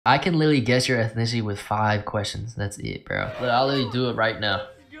I can literally guess your ethnicity with 5 questions. That's it, bro. I'll literally do it right now.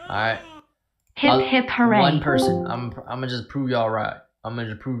 All right. Hip hip hooray. One person. I'm gonna just prove y'all right.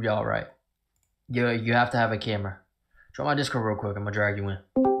 You have to have a camera. Join my Discord real quick. I'm gonna drag you in.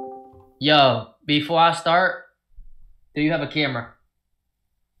 Yo, before I start, do you have a camera?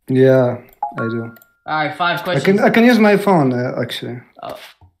 Yeah, I do. All right, 5 questions. I can use my phone actually. Oh,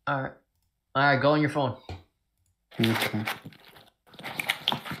 all right. Go on your phone. Okay.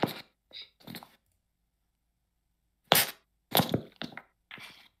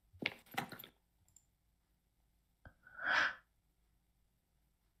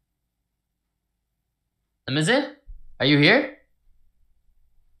 Amazon, are you here?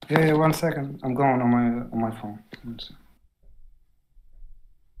 Yeah, 1 second. I'm going on my phone.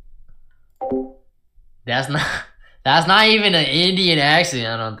 That's not even an Indian accent,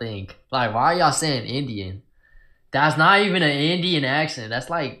 I don't think. Like, why are y'all saying Indian? That's not even an Indian accent. That's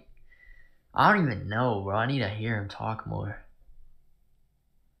like, I don't even know, bro. I need to hear him talk more.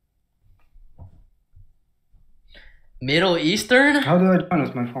 Middle Eastern? How do I join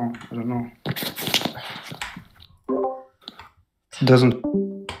with my phone? I don't know. It doesn't.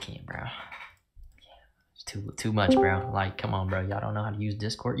 Can't, bro. It's too much, bro. Like, come on, bro. Y'all don't know how to use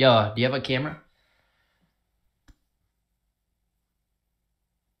Discord. Yo, do you have a camera?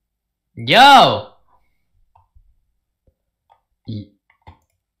 Yo!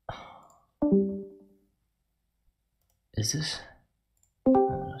 Is this?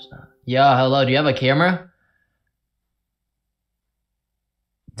 No, it's not. Yo, hello. Do you have a camera?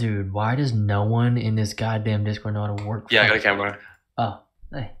 Dude, why does no one in this goddamn Discord know how to work? Yeah, I got a camera. Oh,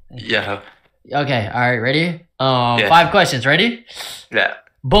 hey. Yeah. Okay, all right, ready? Yeah. 5 questions, ready? Yeah.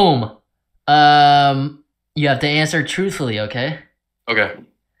 Boom. You have to answer truthfully, okay? Okay.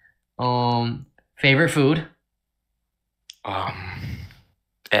 Favorite food?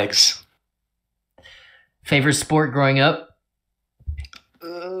 Eggs. Favorite sport growing up?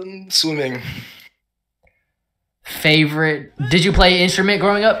 Swimming. Favorite... Did you play an instrument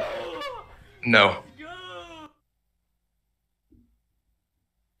growing up? No.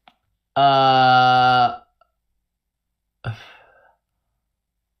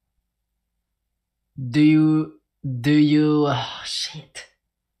 Do you... Oh, shit.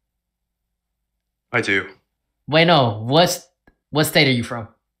 I do. Wait, no. What state are you from?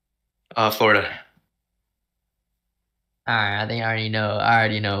 Florida. Alright, I think I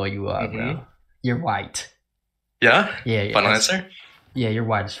already know what you are, bro. You're white. Yeah? Yeah. Final answer? Yeah, you're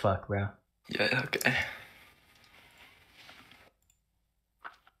white as fuck, bro. Yeah, okay.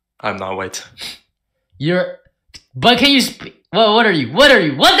 I'm not white. But can you speak? Well, what are you? What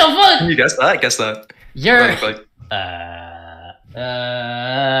the fuck? Can you guess that? Guess that. You're... Like,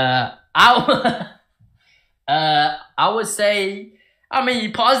 I would say, I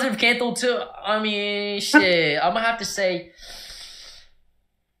mean, positive Canto too. I mean, shit. I'm gonna have to say,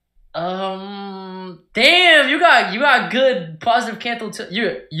 damn, you got good positive Canto too.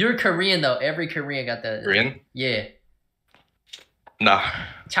 You're Korean though. Every Korean got that. Korean? Yeah. Nah.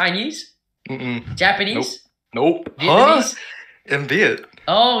 Chinese? Mm-mm. Japanese? Nope. Vietnamese? Huh? And Viet.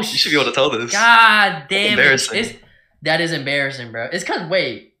 Oh, you should be able to tell this. God damn embarrassing. That is embarrassing, bro. It's cause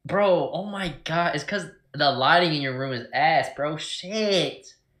wait, bro. Oh my god, it's cause the lighting in your room is ass, bro.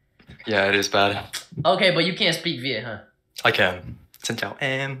 Shit. Yeah, it is bad. Okay, but you can't speak Viet, huh? I can. Xin chào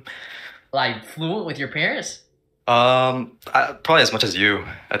em. Like fluent with your parents? Probably as much as you,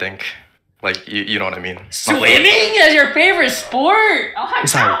 I think. Like, you know what I mean. Swimming as your favorite sport? Oh my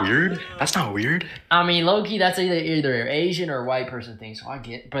Is that weird? That's not weird. I mean, low-key, that's either Asian or white person thing, so I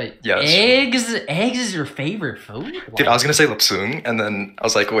get. But yeah, eggs is your favorite food? Dude, I was gonna say lapsung, and then I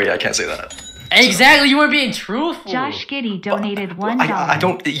was like, wait, I can't say that. Exactly, you weren't being truthful. Josh Giddy donated $1. I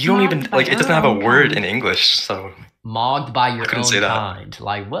don't. You don't even like. It doesn't have a word in English, so. Mogged by your own say that. kind.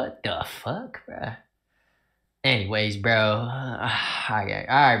 Like, what the fuck, bruh? Anyways, bro.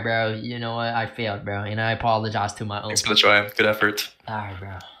 Alright, bro. You know what? I failed, bro. And I apologize to my own. Thanks for the try. Good effort. Alright,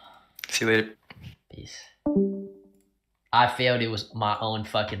 bro. See you later. Peace. I failed. It was my own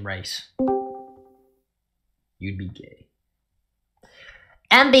fucking race. You'd be gay.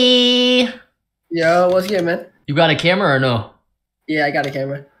 Ambi! Yo, what's good, man? You got a camera or no? Yeah, I got a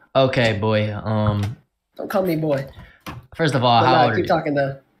camera. Okay, boy. Don't call me boy. First of all, how old are you? Keep talking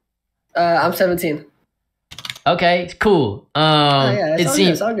though. I'm 17. Okay, cool. Yeah,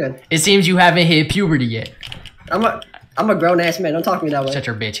 it's all good. It seems you haven't hit puberty yet. I'm a grown ass man. Don't talk to me that way. Shut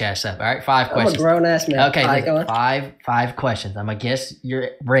your bitch ass up. All right, 5 questions. I'm a grown ass man. Okay, right, go on. five questions. I'm gonna guess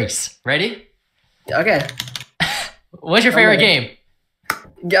your race. Ready? Okay. What's your favorite game?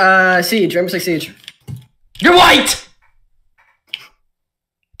 Siege. Rainbow Six Siege. You're white.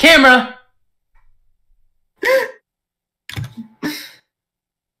 Camera.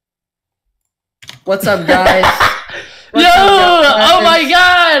 What's up, guys? Yo! Oh my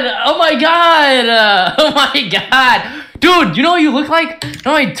god! Oh my god! Oh my god! Dude, you know what you look like?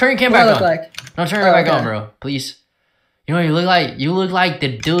 No, wait, turn your camera What do I back look on. like? No, turn it back on, bro. Please. You know what you look like? You look like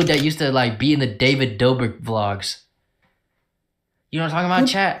the dude that used to like be in the David Dobrik vlogs. You know what I'm talking about,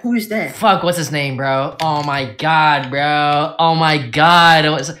 chat? Who's that? Fuck, what's his name, bro? Oh my god, bro. Oh my god.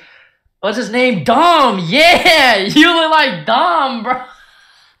 What's his name? Dom. Yeah, you look like Dom, bro.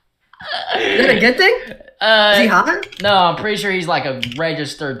 Is that a good thing? Is he hot? No, I'm pretty sure he's like a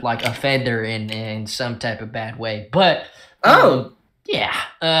registered like offender in some type of bad way. But yeah.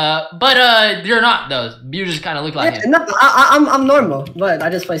 But you're not though. You just kind of look like him. No, I'm normal, but I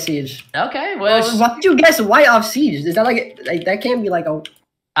just play Siege. Okay, well, Why did you guess white off Siege? Is that like that can't be like a?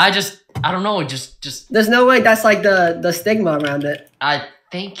 I don't know. Just There's no way that's like the stigma around it. I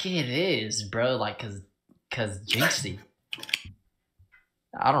think it is, bro. Like, cause Jinxie.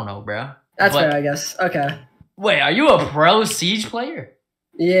 I don't know, bro. That's fair, I guess. Okay. Wait, are you a pro Siege player?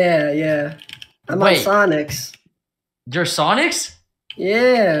 Yeah. I'm on Sonics. You're Sonics?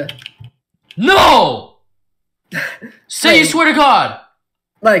 Yeah. No! Say you swear to God!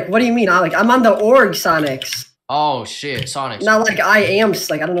 Like, what do you mean? I'm on the org Sonics. Oh shit, Sonics. Not like I am,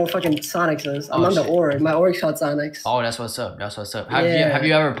 like I don't know what fucking Sonics is. I'm on the org. My org's called Sonics. Oh, that's what's up. That's what's up. Have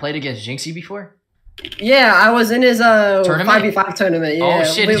you ever played against Jinxie before? Yeah, I was in his tournament? 5v5 tournament. Yeah. Oh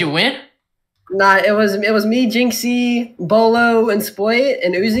shit, did you win? Nah, it was me, Jinxie, Bolo, and Spoit,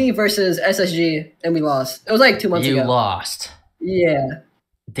 and Uzi versus SSG, and we lost. It was like 2 months ago. You lost. Yeah.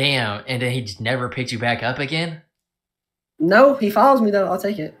 Damn, and then he just never picked you back up again? No, he follows me though. I'll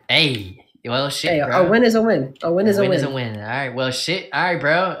take it. Hey, well shit, Hey, bro. a win is a win. A win is a win. Is a win. All right, well shit. All right,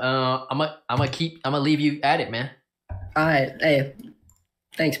 bro. I'm gonna leave you at it, man. All right. Hey,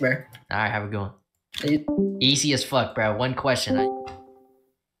 thanks, bro. All right, have a good one. Hey, Easy as fuck, bro. One question.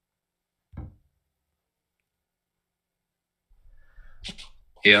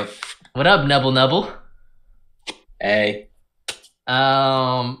 Yep. What up, Nubble Nubble? Hey.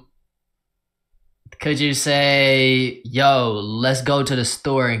 Could you say, yo, let's go to the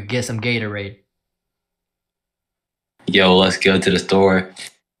store and get some Gatorade? Yo, let's go to the store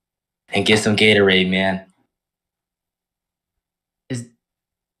and get some Gatorade, man.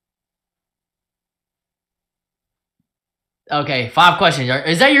 Okay, 5 questions.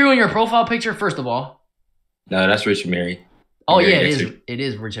 Is that you in your profile picture, first of all? No, that's Richard Mary. Oh, yeah, it is. It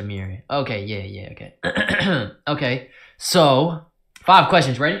is Richard Mary. Okay, yeah, okay. Okay, so 5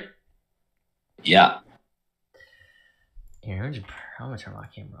 questions. Ready? Yeah. Here, I'm gonna turn my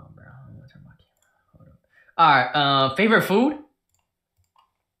camera on, bro. Hold on. All right, favorite food?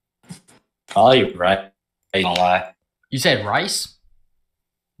 Probably right. I don't lie. You said rice?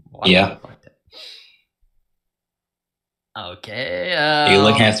 Yeah. Okay. You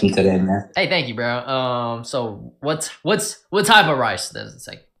look handsome today, man. Hey, thank you, bro. So what type of rice does it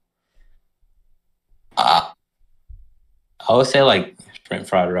say? I would say like shrimp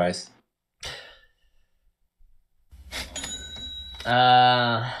fried rice.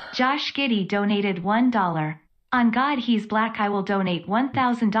 Josh Giddy donated $1. On God, he's black. I will donate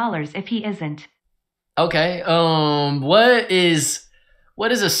 $1,000 if he isn't. Okay. What is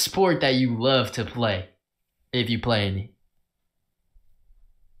a sport that you love to play, if you play any?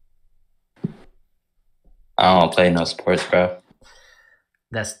 I don't play no sports, bro.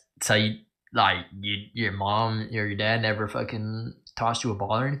 That's so your mom or your dad never fucking tossed you a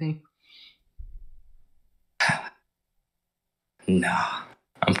ball or anything? No,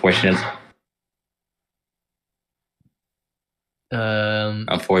 unfortunately.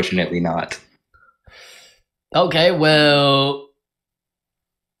 Unfortunately not. Okay, well,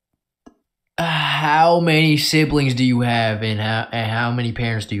 how many siblings do you have, and how many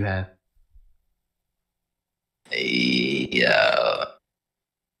parents do you have? Yeah.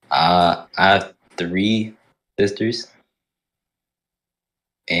 I have 3 sisters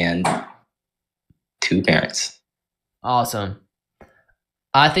and 2 parents. Awesome.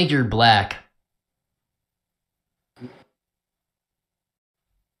 I think you're black.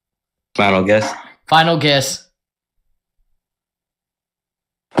 Final guess? Final guess.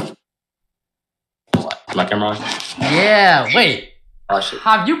 What? Am I camera on? Yeah, wait. Oh, shit.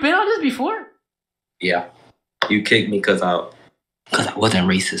 Have you been on this before? Yeah. You kicked me because I wasn't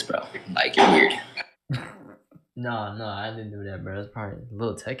racist, bro. Like, you're weird. No, I didn't do that, bro. That's probably a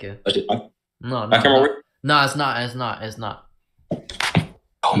little techie. My No, camera work? no, it's not.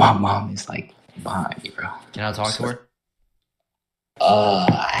 Oh, my mom is like behind me, bro. Can I talk to her? Nah,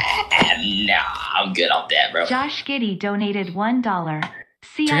 I'm good on that, bro. Josh Giddy donated $1.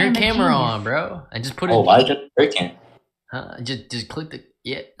 See, I Turn your am a camera genius. on, bro, and just put it. Oh, why is it working? Just click the.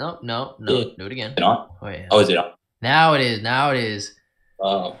 Yeah. No. Yeah. Do it again. Is it on? Oh yeah. Oh, is it on? Now it is. Now it is.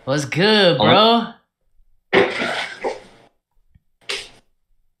 Oh. What's good, Hold bro?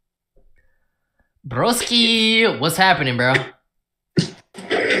 Broski, what's happening, bro?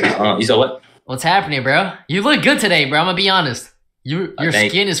 You said what? What's happening, bro? You look good today, bro. I'm gonna be honest. Your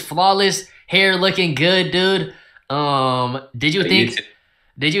thank skin is flawless. Hair looking good, dude. Did you think? too.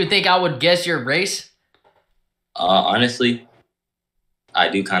 Did you think I would guess your race? Honestly, I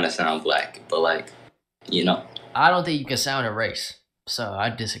do kind of sound black, but like, you know, I don't think you can sound a race, so I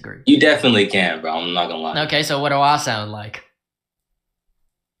disagree. you definitely can, bro. I'm not gonna lie. Okay, so what do I sound like?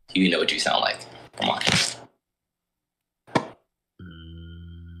 You know what you sound like. Come on.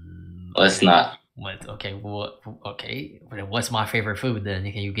 Let's not. What? Okay, what? Okay, what's my favorite food then?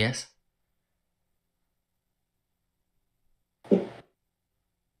 Can you guess?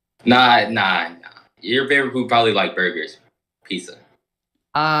 Nah. Your favorite food probably like burgers, pizza.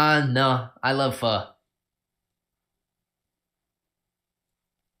 No, I love pho.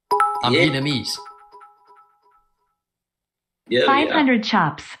 I'm Yeah. Vietnamese. Yeah, 500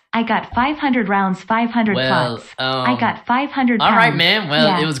 chops. I got 500 rounds, 500 Well, plots. I got 500 all right, pounds. man. Well,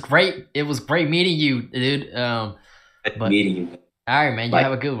 Yeah. it was great. It was great meeting you, dude. Yeah. but- Meeting you. All right, man. You Like-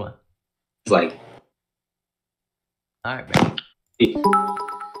 have a good one. It's like, All right, man.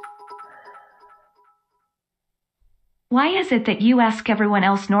 Why is it that you ask everyone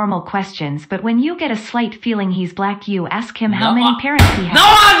else normal questions, but when you get a slight feeling he's black, you ask him how No, many parents he has? No,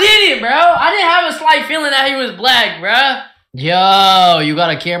 I didn't, bro. I didn't have a slight feeling that he was black, bro. Yo, you got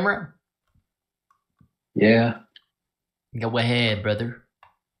a camera? Yeah. Go ahead, brother.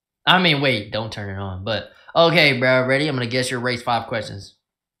 I mean, wait, don't turn it on. But okay, bro, ready? I'm gonna guess your race 5 questions.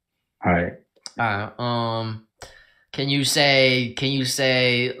 All right. All right. Can you say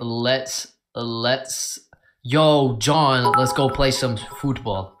let's yo, John, let's go play some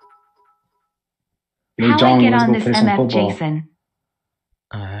football. Yo, How John, I get let's on go this play some MF football. Jason?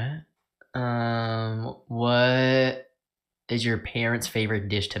 All right. What is your parents' favorite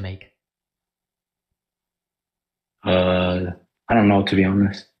dish to make? I don't know, to be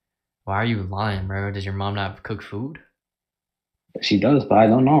honest. Why are you lying, bro? Does your mom not cook food? She does, but I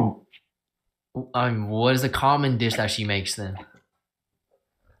don't know. What is the common dish that she makes then?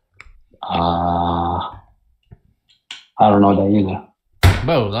 I don't know that either.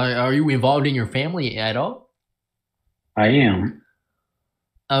 Bro, like, are you involved in your family at all? I am.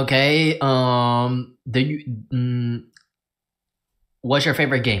 Okay. What's your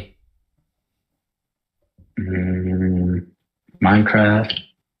favorite game? Minecraft.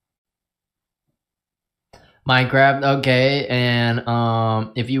 Minecraft. Okay. And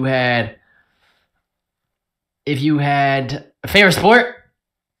if you had a favorite sport,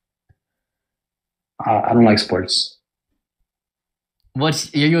 I don't like sports. are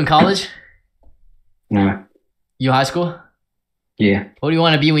you in college? Nah. You high school? Yeah. What do you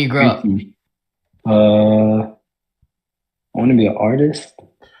want to be when you grow up? I want to be an artist.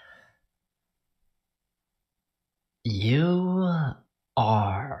 You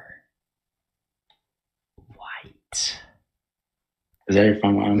are white. Is that your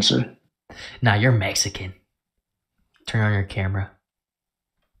final answer? Nah, you're Mexican. Turn on your camera.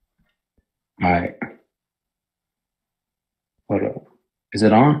 All right. Hold up. Is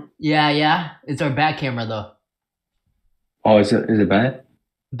it on? Yeah. It's our back camera though. Oh, is it bad?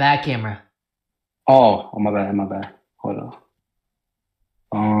 Back camera. Oh, my bad. Hold on.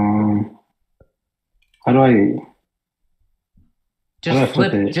 How do I? How do I Just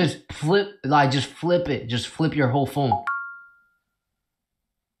flip flip it? Just flip it. Just flip your whole phone.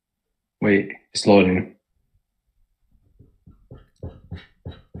 Wait, it's loading.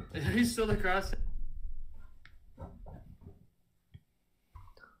 Are you still across?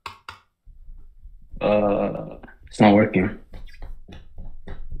 It's not working.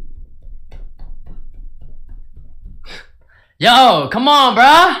 Yo, come on,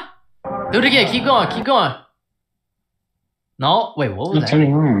 bruh. Do it again. Keep going. No, wait, what was It's not that?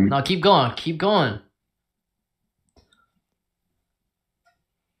 turning on. No, keep going.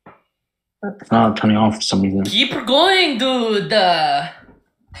 It's not turning on for some reason. Keep going, dude. Alright,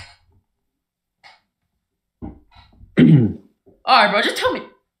 bro, just tell me.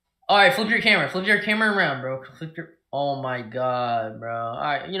 Alright, flip your camera around, bro. Oh my god, bro.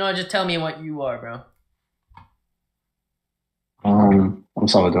 Alright, you know what, just tell me what you are, bro. I'm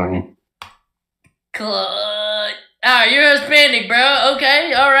Salvadorian. Alright, you're Hispanic, bro.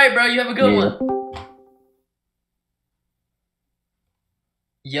 Okay, alright, bro, you have a good one.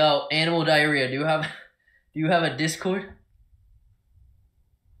 Yo, animal diarrhea. Do you have a Discord?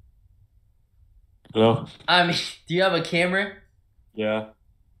 Hello? I mean, do you have a camera? Yeah.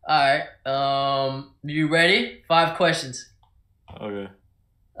 Alright. You ready? 5 questions. Okay.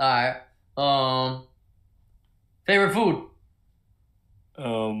 Alright. Favorite food?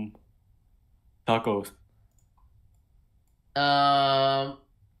 Tacos.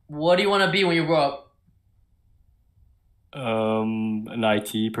 What do you want to be when you grow up? An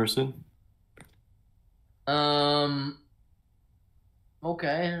IT person.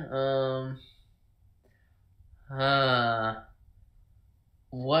 Okay.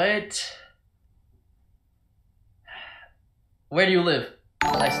 What? Where do you live?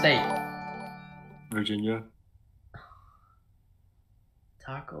 Like state? Virginia.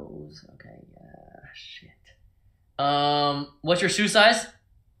 Tacos. Okay. Yeah. Shit. What's your shoe size?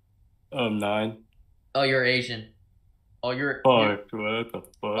 9. Oh, you're Asian. Oh, you're. Fuck, what the fuck?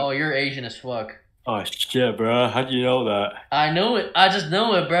 Oh, you're Asian as fuck. Oh shit, bro. How do you know that? I know it. I just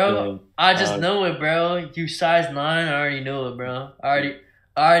know it, bro. Yeah. I just know it, bro. You size 9. I already knew it, bro. I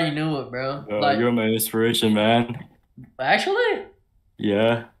already knew it, bro. Bro, Like, you're my inspiration, man. actually,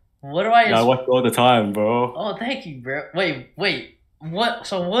 Yeah. what do I? Yeah, I watch you all the time, bro. Oh, thank you, bro. Wait. What?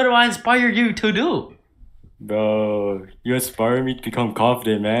 So, what do I inspire you to do? Bro, you inspire me to become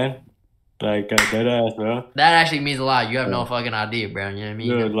confident, man. Like, dead ass, bro. That actually means a lot. You have no fucking idea, bro. You know what I mean?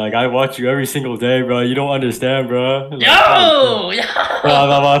 Dude, like, I watch you every single day, bro. You don't understand, bro. Like, Yo! Bro,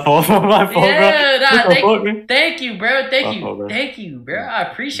 my fault, my fault, Yeah, bro. nah, What the fuck, man? thank you, bro. Thank My you. fault, bro. Thank you, bro. I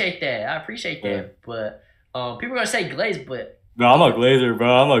appreciate that. Yeah. But people are gonna say Glaze, but Bro, I'm a glazer, bro.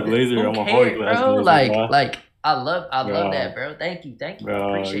 I'm a glazer. who I'm a cares, hard glass bro? glazer, bro. Like I love Bro. that, bro. Thank you. I Bro,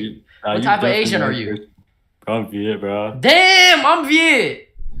 appreciate it. nah, What you type of definitely Asian are my you? first- Bro, I'm Viet, bro. Damn, I'm Viet.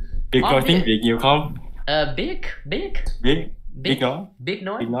 Big, I'm I think Viet. big, you come? Big, Big, no? big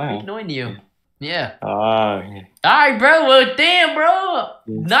noise, Big Noi. big noise, you. Yeah. Ah, All right, bro. Well, damn, bro.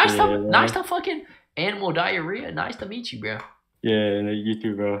 Nice yeah, to, bro. nice to fucking animal diarrhea. Nice to meet you, bro. Yeah, and you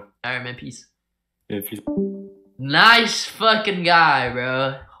too, bro. All right, man. Peace. Yeah, peace. Nice fucking guy,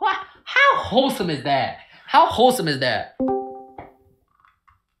 bro. What? How wholesome is that? How wholesome is that?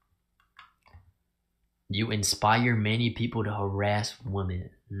 You inspire many people to harass women.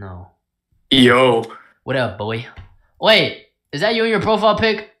 No. Yo. What up, boy? Wait, is that you in your profile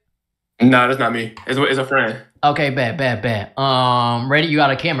pic? Nah, that's not me. It's a friend. Okay, bad. Ready? You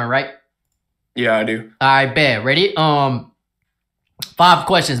got a camera, right? Yeah, I do. Alright, bet. Ready? 5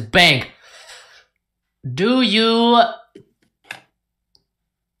 questions. Bang. Do you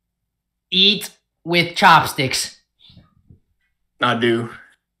eat with chopsticks? I do.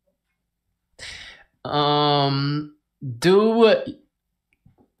 Do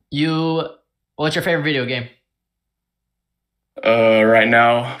you... What's your favorite video game? Right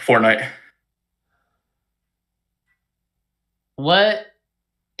now, Fortnite. What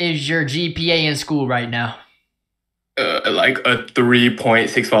is your GPA in school right now? Like a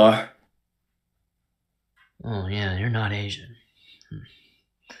 3.65. Oh, yeah, you're not Asian.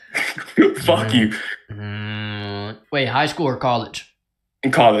 Fuck you. Wait, high school or college?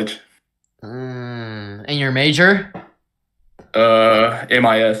 In college. And your major?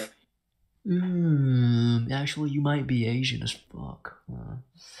 MIS. Actually, you might be Asian as fuck.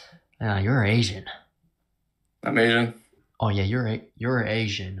 Yeah, you're Asian. I'm Asian. Oh yeah, you're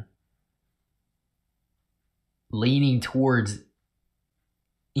Asian. Leaning towards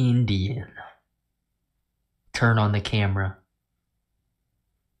Indian. Turn on the camera.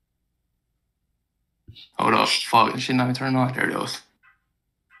 Hold up. Fuck. This shit not even turning on. There it goes.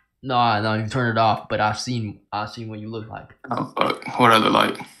 No, you turn it off. But I've seen what you look like. Oh, fuck. What other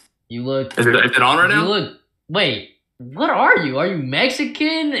like? You look. Is it on right You now? look. Wait. What are you? Are you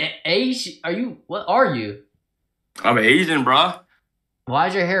Mexican? Asian? Are you? What are you? I'm Asian, bro.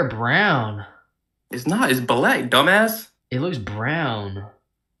 Why's your hair brown? It's not. It's black, dumbass. It looks brown.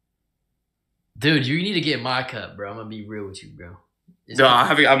 Dude, you need to get my cut, bro. I'm gonna be real with you, bro. No,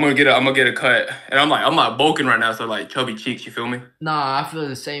 I'm gonna get a cut, and I'm like bulking right now, so like chubby cheeks. You feel me? Nah, I feel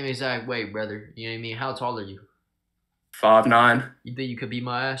the same exact way, brother. You know what I mean? How tall are you? 5'9". You think you could beat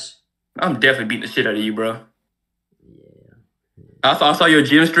my ass? I'm definitely beating the shit out of you, bro. Yeah. I saw your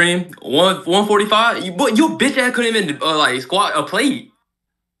gym stream. 145. Your bitch ass couldn't even like squat a plate.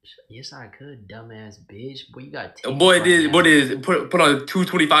 Yes, I could, dumbass bitch. Boy, you got titties Boy, right now. put on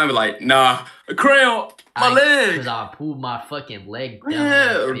 225 and like, nah, cramp my leg. Cause I pulled my fucking leg,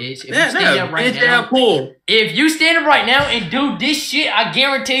 Yeah, dumbass bitch. If you yeah, stand up right bitch now, ass pull. if you stand up right now and do this shit, I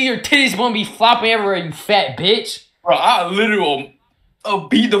guarantee your titties won't be flopping everywhere, you fat bitch. Bro, I literally will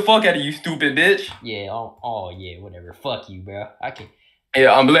beat the fuck out of you, stupid bitch. Yeah, oh yeah, whatever. Fuck you, bro. I can.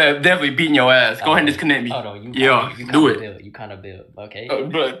 Yeah, I'm definitely beating your ass. Go ahead and disconnect me. Hold on, Yeah, you do it. Built. You kind of built, okay?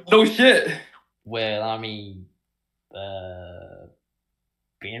 Bro, no shit. Well, I mean,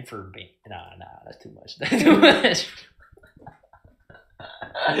 Banford. Nah, that's too much. That's too much.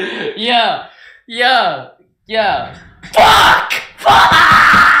 Yeah. Fuck!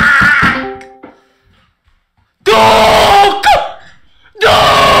 Duke!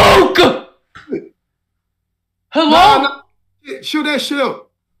 Hello? Nah, chill that shit out.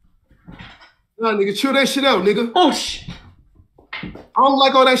 Nah, nigga, chill that shit out, nigga. Oh shit. I don't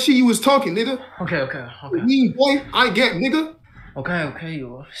like all that shit you was talking, nigga. Okay. Me, boy, I get, nigga. Okay,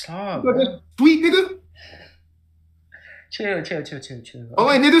 you stop. You got that sweet, nigga. Chill. All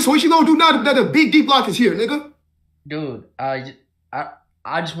right, nigga, so what you gonna do now that the big D block is here, nigga? Dude, I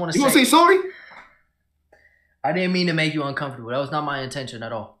just want to You gonna say sorry? I didn't mean to make you uncomfortable. That was not my intention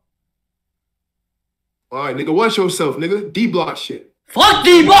at all. All right, nigga, watch yourself, nigga. D block shit. Fuck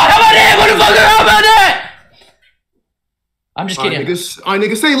D-Block! How about that, motherfucker? How about that? I'm just kidding. All right,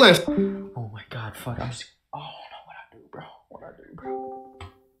 nigga, say less. Oh my god, fuck. I don't know what I do, bro.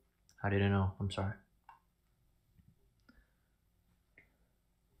 I didn't know. I'm sorry.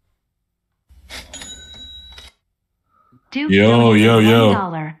 Duke Yo.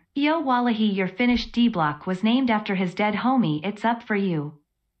 $1. Yo Wallahi, your finished D block was named after his dead homie. It's up for you.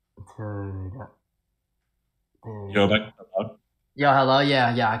 Yo, back. Yo, hello?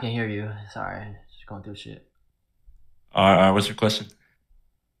 Yeah, I can hear you. Sorry. Just going through shit. All right, what's your question?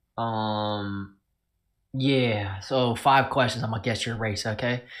 Yeah, so 5 questions. I'm gonna guess your race,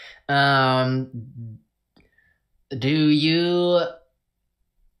 okay?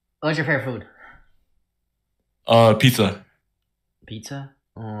 What's your favorite food? Pizza. Pizza?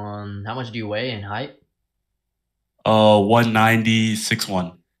 How much do you weigh in height? 190,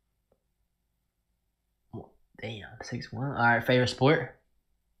 6'1". Damn, 6'1". All right, favorite sport?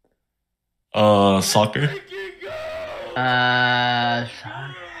 Soccer.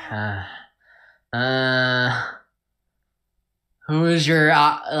 Who is your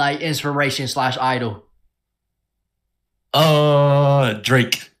inspiration / idol?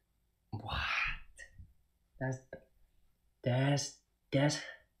 Drake. What? That's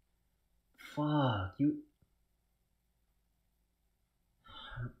fuck you.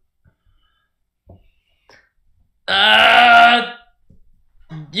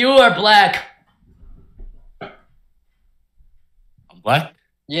 You are black. I'm black.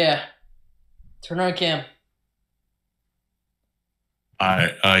 Yeah. Turn on cam.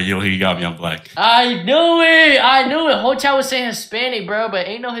 Alright, yo, he got me. I'm black. I knew it. Whole time was saying Hispanic, bro, but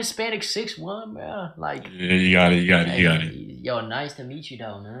ain't no Hispanic 6'1", bro. Like, Yeah, you got it. Yo, nice to meet you,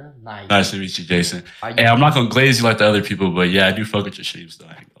 though, man. Nice to meet you, Jason. Are you- Hey, I'm not gonna glaze you like the other people, but yeah, I do fuck with your streams, though.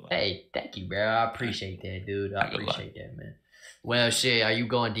 I ain't gonna lie. Hey, thank you, bro. I appreciate that, dude. I Not gonna lie. appreciate that, man. Well, shit, are you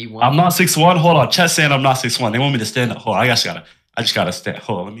going D1? I'm not 6'1". Hold on, chat saying I'm not 6'1". They want me to stand up. Hold on, I just gotta stand.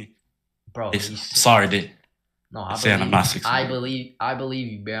 Hold on, let me. Bro, Sorry, dude. No, I saying believe I'm not you. 6'1". I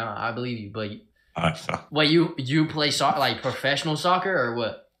believe you, bro. I believe you, but Alright, so. wait, you play soccer, like professional soccer or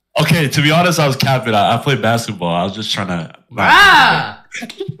what? Okay, to be honest, I was capping. I played basketball. I was just trying to. Ah!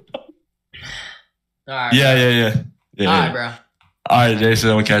 All right. Yeah. All right, bro. All right, Jason.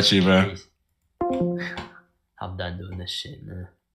 I'll catch you, bro. Peace. I'm done doing this shit, man.